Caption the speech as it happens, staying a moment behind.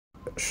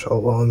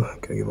Shalom,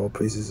 can I give all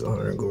praises,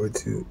 honor, and glory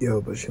to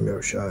Yahweh Shem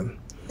Yahushai,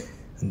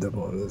 and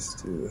double honors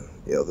to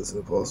the elders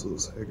and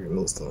apostles, a great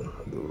millstone,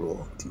 do it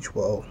all, teach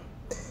well.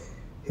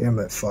 Here I'm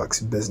at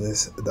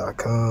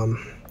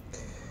foxbusiness.com.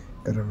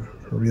 Got a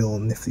real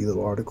nifty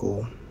little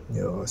article,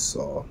 I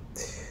saw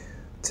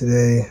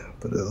today,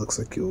 but it looks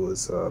like it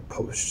was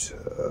published,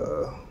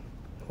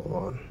 hold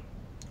on.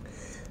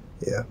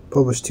 Yeah,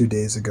 published 2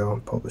 days ago.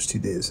 Just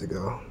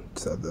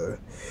had to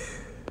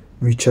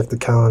recheck the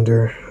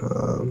calendar.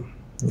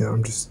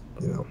 I'm just,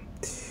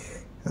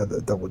 had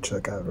to double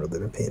check. I haven't really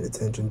been paying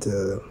attention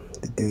to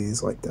the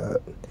days like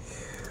that.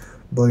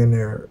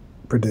 Billionaire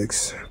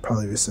predicts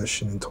probably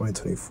recession in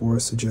 2024,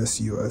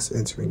 suggests U.S.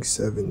 entering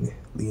 7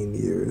 lean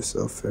years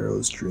of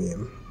Pharaoh's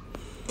dream.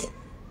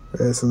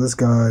 Right, so this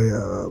guy,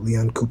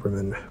 Leon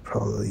Cooperman,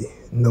 probably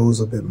knows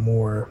a bit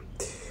more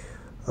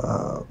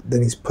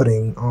than he's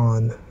putting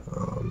on,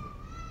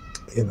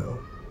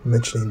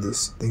 mentioning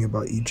this thing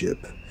about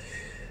Egypt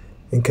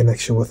in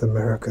connection with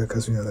America,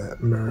 because we know that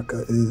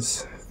America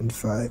is, in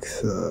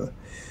fact,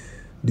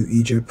 new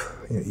Egypt.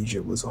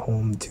 Egypt was a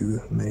home to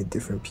many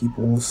different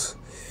peoples.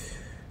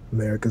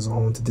 America's a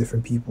home to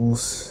different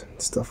peoples,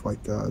 stuff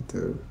like that.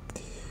 There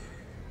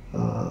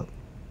are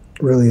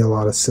really a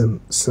lot of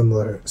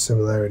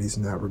similarities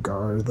in that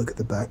regard. Look at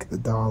the back of the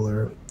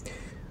dollar.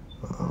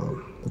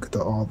 Look at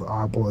all the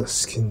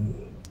obelisks and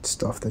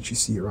stuff that you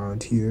see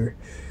around here,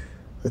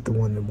 like the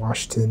one in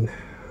Washington,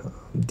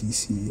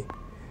 D.C.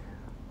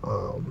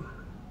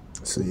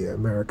 So yeah,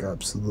 America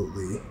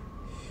absolutely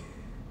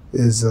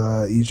is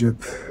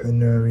Egypt in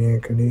their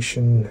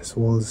reincarnation, as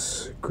well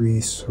as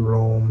Greece,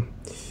 Rome.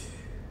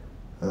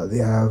 They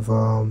have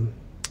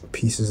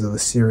pieces of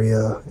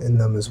Assyria in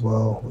them as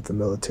well, with the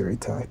military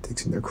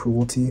tactics and their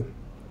cruelty.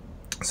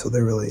 So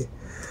they're really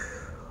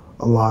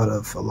a lot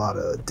of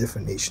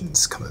different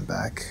nations coming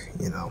back.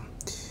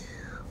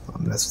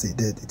 That's what they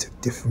did. They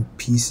took different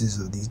pieces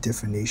of these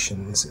different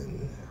nations,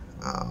 and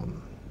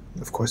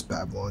of course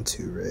Babylon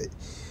too, right?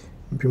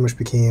 It pretty much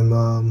became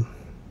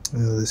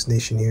this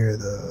nation here,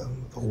 the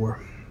whore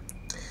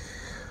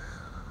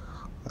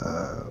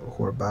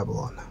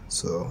Babylon.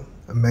 So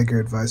a mega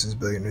advisors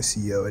billionaire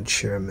CEO and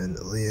chairman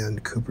Leon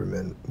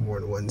Cooperman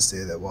warned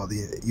Wednesday that while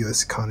the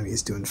U.S. economy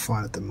is doing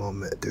fine at the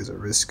moment, there's a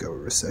risk of a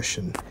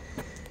recession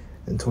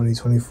in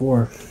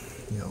 2024.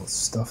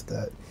 Stuff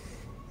that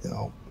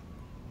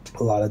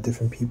a lot of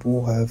different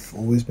people have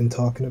always been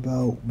talking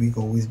about. We've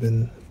always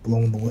been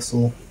blowing the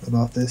whistle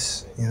about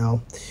this,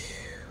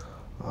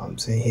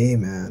 saying, hey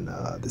man,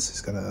 this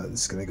is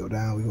gonna go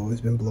down. We've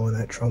always been blowing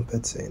that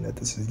trumpet, saying that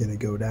this is gonna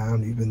go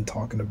down. We've been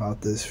talking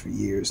about this for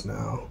years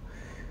now.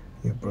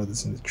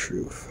 Brothers in the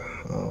truth.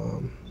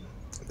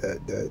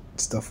 That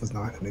stuff was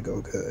not gonna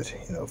go good.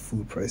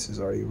 Food prices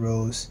already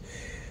rose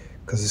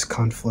because this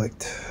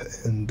conflict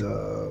and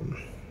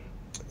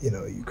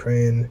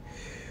Ukraine.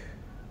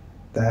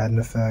 That had an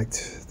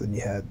effect. Then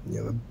you had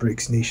the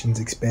BRICS nations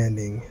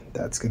expanding.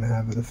 That's gonna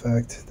have an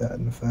effect. That had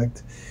an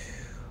effect.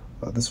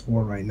 This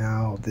war right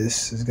now,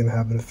 this is gonna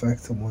have an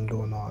effect. The one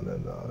going on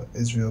in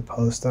Israel,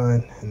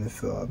 Palestine, and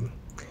if it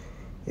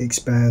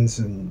expands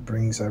and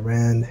brings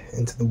Iran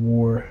into the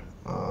war,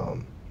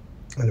 and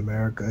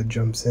America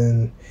jumps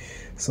in,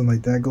 something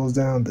like that goes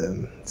down,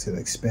 then it's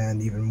gonna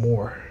expand even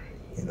more.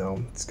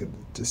 It's gonna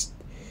just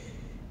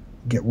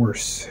get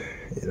worse.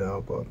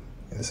 But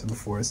as I said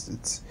before,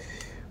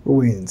 we're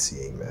waiting and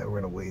seeing, man.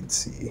 We're gonna wait and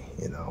see.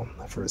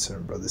 I've heard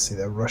certain brothers say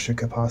that Russia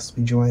could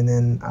possibly join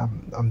in.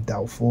 I'm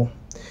doubtful.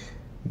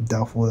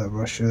 Doubtful that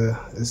Russia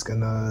is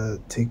gonna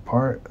take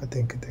part. I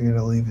think they're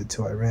gonna leave it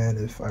to Iran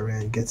if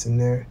Iran gets in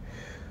there.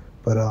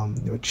 But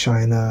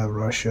China,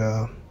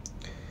 Russia,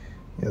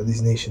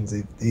 these nations,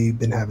 they've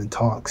been having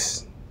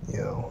talks,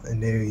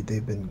 and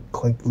they've been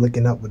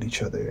linking up with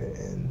each other,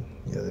 and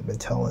they've been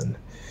telling,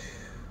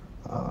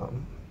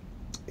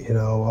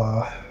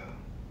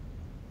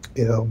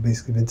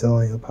 basically been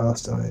telling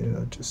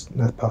Palestine, just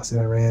not Palestine,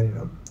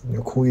 Iran,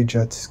 cool your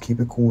jets, keep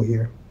it cool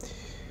here.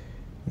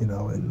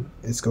 And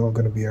it's all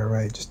going to be all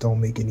right. Just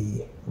don't make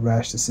any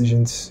rash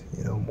decisions.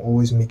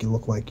 Always make it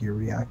look like you're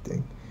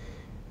reacting.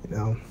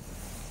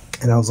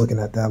 And I was looking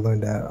at that, I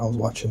learned that. I was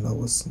watching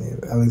what's his name,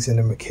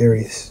 Alexander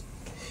McCarry's.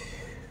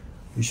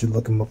 You should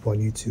look him up on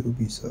YouTube.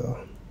 He's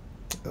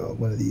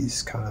one of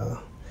these kind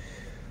of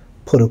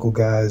political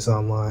guys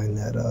online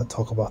that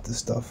talk about this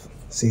stuff.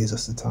 Saves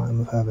us the time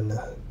of having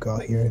to go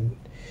out here and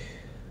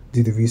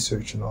do the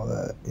research and all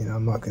that.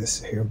 I'm not going to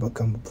sit here and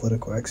become a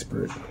political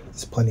expert.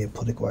 There's plenty of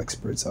political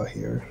experts out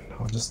here.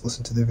 I'll just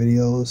listen to their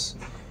videos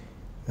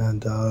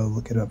and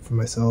look it up for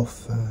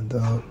myself and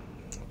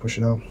push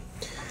it out.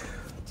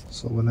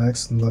 So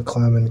next, the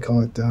Kleiman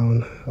call it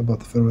down about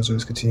the Federal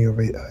Reserve's continual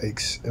rate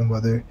hikes and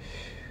whether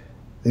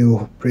they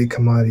will break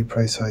commodity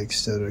price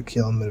hikes that are a key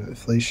element of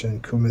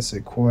inflation. Kleiman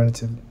said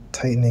quantitative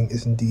tightening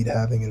is indeed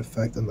having an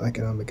effect on the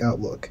economic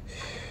outlook.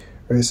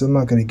 Right, so I'm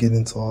not going to get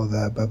into all of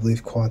that, but I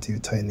believe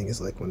quantitative tightening is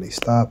like when they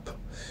stop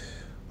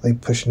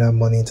pushing out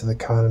money into the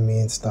economy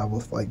and stop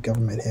with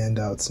government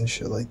handouts and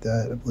shit like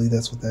that. I believe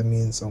that's what that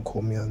means. Don't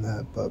quote me on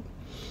that, but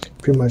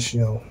pretty much,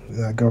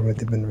 the government,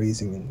 they've been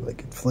raising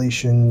like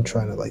inflation,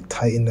 trying to like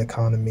tighten the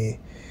economy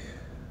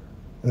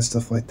and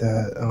stuff like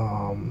that,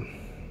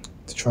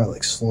 to try to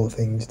like slow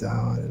things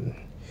down and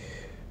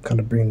kind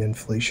of bring the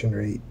inflation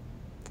rate,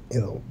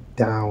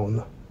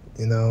 down,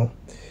 you know,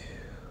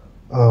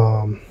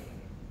 um,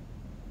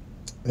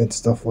 and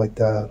stuff like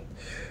that,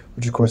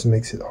 which of course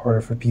makes it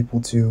harder for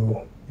people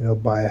to,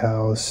 buy a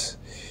house.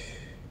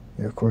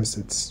 And of course,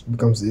 it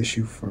becomes the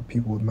issue for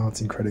people with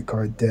mounting credit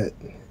card debt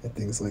and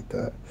things like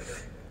that.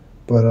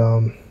 But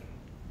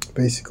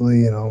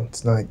basically,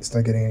 it's not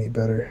getting any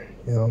better.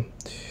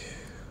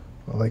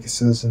 Like it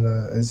says in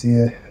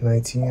Isaiah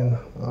 19,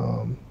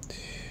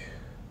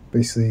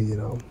 basically,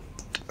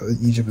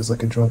 Egypt is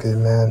like a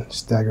drunken man,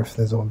 stagger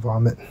from his own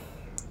vomit.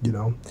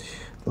 They'll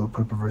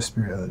put a perverse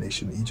spirit on the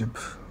nation of Egypt,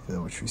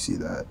 which we see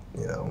that,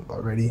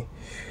 already.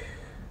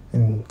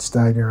 And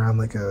staggering around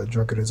like a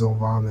drunk in his own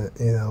vomit,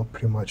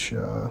 pretty much,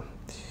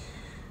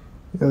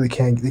 they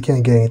can't get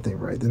anything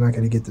right. They're not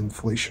going to get the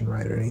inflation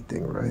right or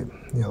anything right.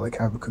 Like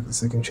Habakkuk, the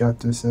second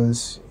chapter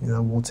says,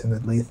 woe to him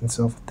that layeth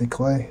himself with thick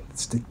clay,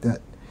 stick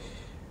debt.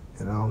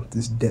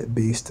 This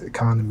debt-based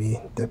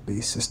economy,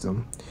 debt-based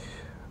system,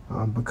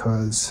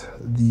 because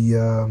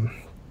the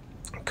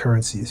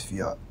currency is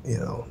fiat.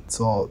 It's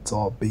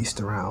all based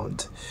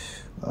around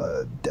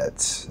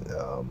debts.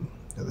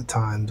 The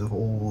times of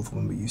old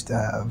when we used to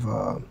have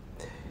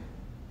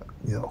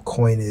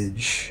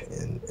coinage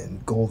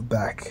and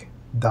gold-backed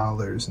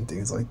dollars and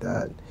things like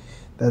that.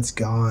 That's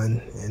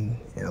gone. And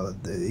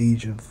the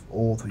age of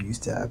old, we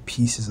used to have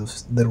pieces of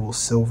literal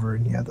silver,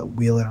 and you had to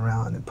wheel it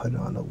around and put it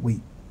on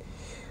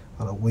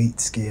a weight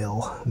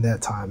scale.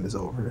 That time is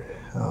over.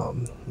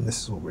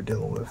 This is what we're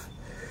dealing with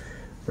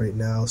right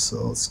now.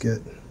 So let's get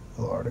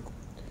a little article.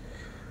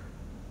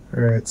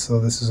 Alright, so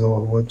this is a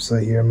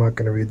website here. I'm not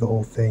going to read the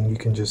whole thing. You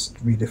can just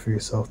read it for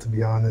yourself, to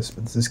be honest.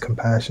 But this is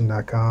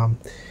compassion.com.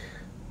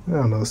 I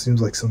don't know, it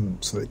seems like some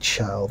sort of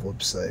child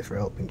website for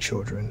helping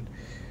children.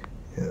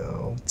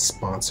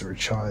 Sponsor a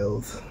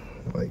child.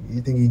 Like,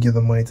 you think you give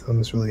the money to them,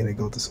 it's really going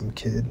to go to some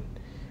kid?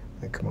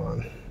 Like, come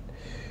on.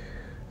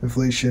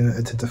 Inflation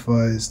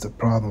identifies the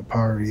problem of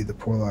poverty. The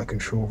poor lack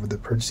control over their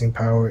purchasing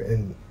power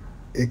and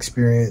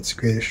experience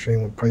greater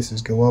strain when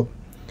prices go up.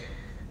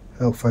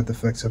 Help fight the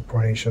effects of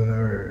poor nation.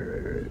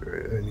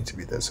 I need to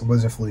read that. So what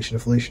is inflation?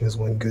 Inflation is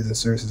when goods and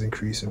services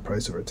increase in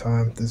price over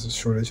time. There's a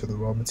shortage of the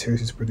raw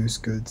materials to produce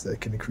goods that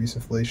can increase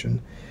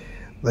inflation.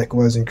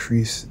 Likewise,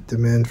 increased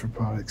demand for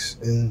products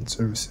and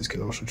services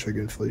can also trigger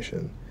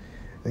inflation.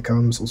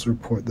 Economists also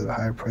report that a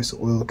higher price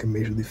of oil can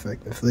majorly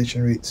affect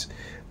inflation rates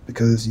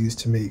because it's used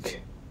to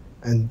make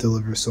and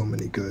deliver so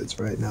many goods.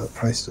 Right now, the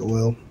price of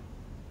oil,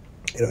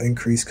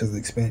 increased because of the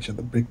expansion of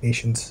the BRIC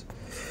nations.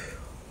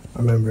 I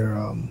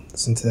remember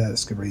listening to that.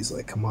 It's going to raise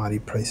like commodity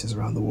prices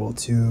around the world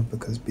too,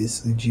 because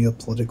basically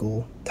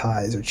geopolitical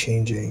ties are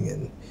changing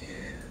and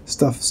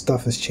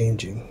stuff is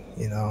changing.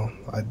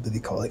 I really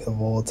call it like a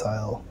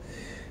volatile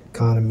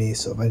economy.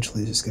 So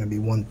eventually, it's just going to be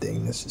one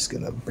thing that's just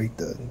going to break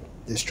the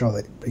straw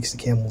that breaks the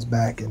camel's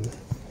back, and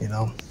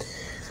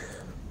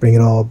bring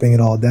it all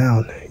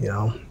down.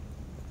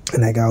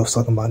 And that guy was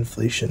talking about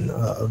inflation,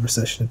 a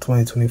recession in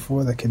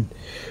 2024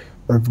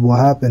 will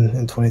happen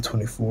in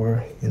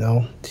 2024.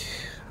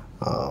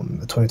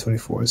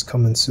 2024 is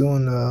coming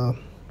soon.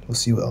 We'll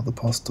see what other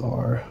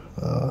apostle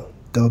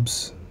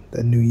dubs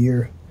that new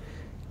year.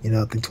 I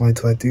think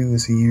 2022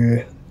 is a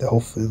year that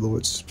hopefully the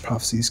Lord's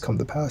prophecies come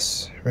to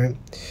pass, right?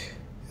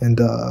 And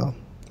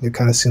it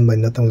kind of seemed like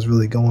nothing was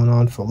really going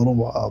on for a little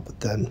while, but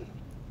then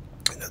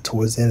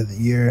towards the end of the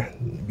year,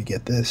 we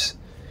get this.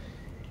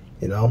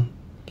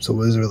 So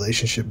what is the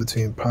relationship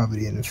between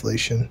poverty and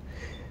inflation?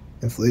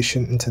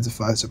 Inflation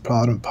intensifies the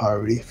problem of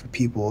poverty for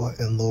people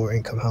in lower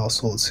income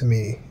households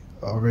who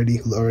already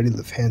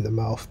live hand to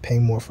mouth.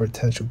 Paying more for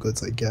essential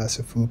goods like gas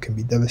and food can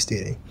be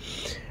devastating,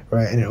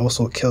 right? And it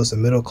also kills the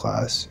middle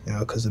class,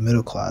 because the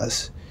middle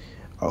class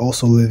are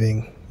also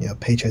living,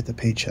 paycheck to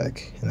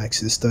paycheck. And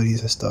actually, the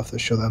studies and stuff that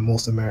show that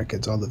most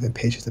Americans are living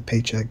paycheck to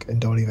paycheck and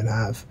don't even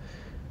have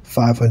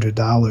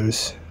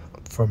 $500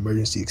 for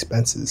emergency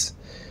expenses.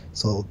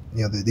 So,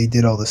 they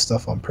did all this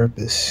stuff on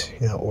purpose,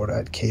 order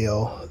at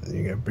kale, and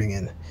you're going to bring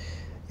in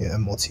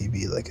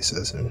MLTB, like it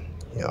says in,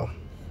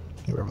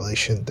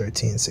 Revelation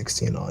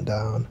 13:16 on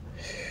down.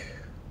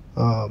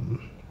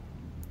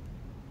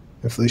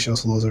 Inflation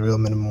also lowers the real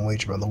minimum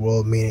wage around the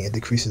world, meaning it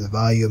decreases the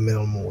value of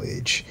minimum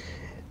wage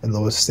and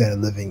lowers the standard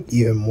of living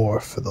even more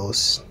for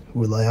those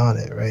who rely on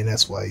it, right? And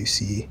that's why you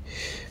see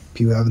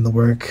people having to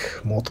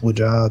work multiple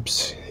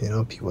jobs,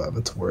 people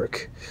having to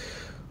work,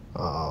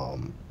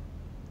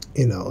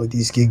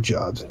 these gig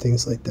jobs and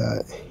things like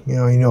that.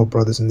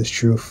 Brothers in this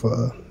truth,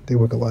 they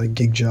work a lot of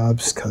gig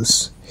jobs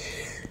because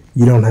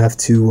you don't have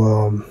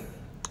to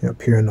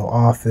appear in no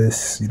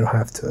office. You don't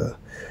have to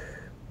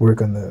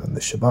work on the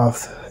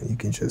Shabbat. You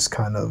can just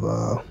kind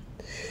of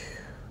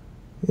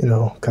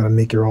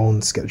make your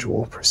own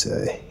schedule per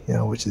se,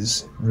 which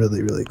is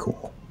really, really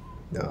cool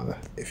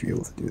if you're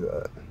able to do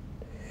that.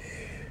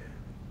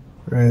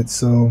 Right,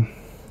 so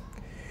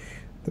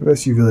The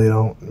rest you really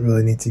don't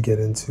really need to get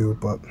into,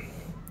 but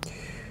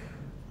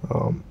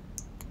um,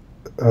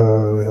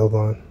 wait, hold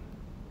on.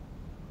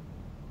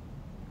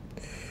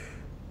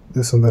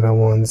 This is something I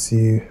wanted to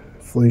see.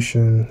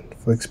 Inflation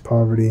afflicts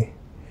poverty.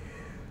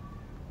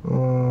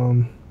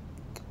 Um,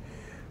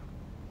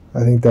 I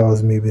think that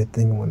was maybe the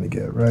thing I wanted to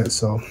get right.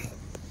 So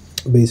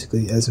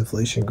basically, as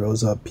inflation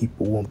grows up,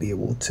 people won't be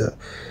able to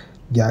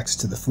get access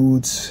to the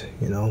foods.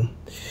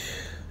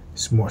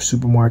 It's more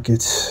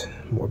supermarkets,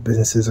 more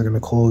businesses are going to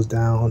close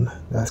down.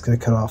 That's going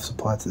to cut off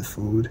supply to the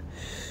food,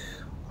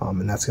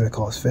 and that's going to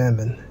cause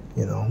famine.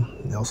 It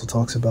also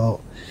talks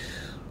about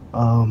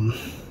um,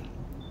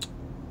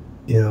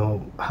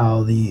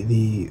 how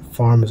the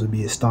farmers would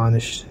be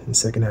astonished in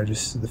second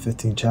Esdras, the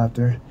 15th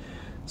chapter.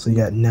 So you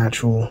got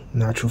natural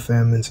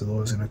famine, so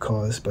those are going to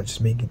cause by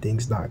just making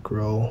things not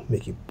grow,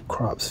 making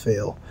crops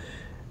fail,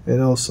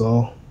 and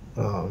also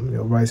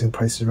rising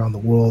prices around the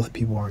world.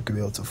 People aren't going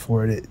to be able to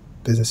afford it.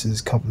 Businesses,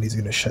 companies are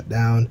going to shut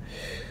down.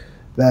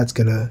 That's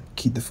going to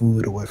keep the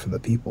food away from the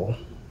people,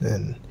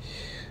 and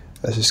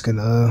that's just going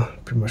to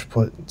pretty much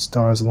put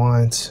stars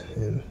lines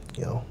and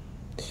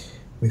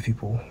make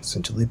people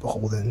essentially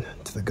beholden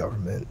to the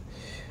government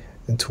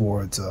and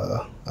towards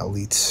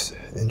elites,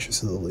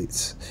 interests of the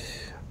elites.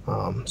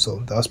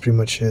 So that was pretty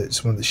much it.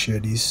 Just wanted to share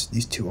these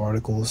two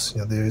articles.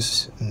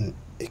 There's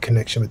a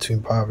connection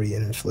between poverty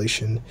and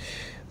inflation.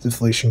 As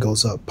inflation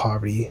goes up,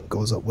 poverty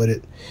goes up with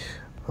it.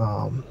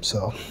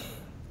 So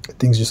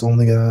things just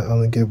only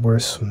get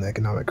worse when the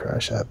economic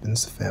crash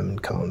happens, the famine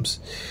comes,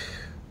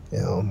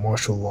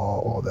 martial law,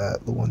 all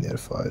that, the one the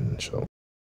edified, and so.